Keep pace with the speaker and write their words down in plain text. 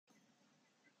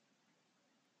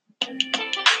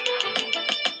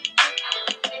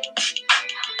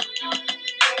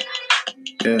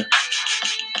Yeah.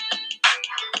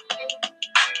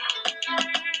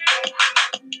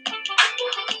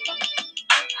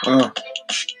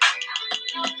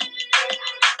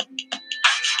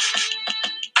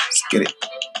 Let's get it.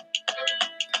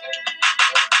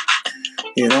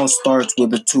 It all starts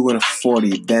with a 2 and a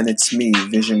 40, then it's me,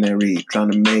 visionary,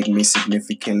 trying to make me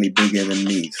significantly bigger than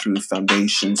me, through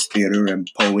foundations, theater and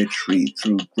poetry,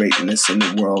 through greatness in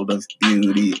the world of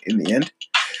beauty. In the end,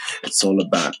 it's all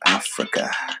about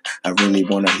Africa. I really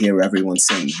want to hear everyone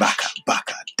sing Baka,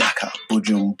 Baka, Daka,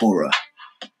 Bujumbura.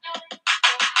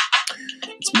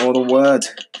 It's more than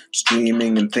words,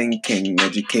 streaming and thinking,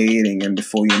 educating, and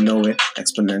before you know it,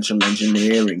 exponential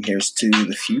engineering. Here's to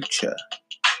the future.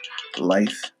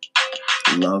 Life,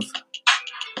 love,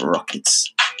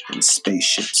 rockets, and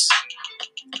spaceships.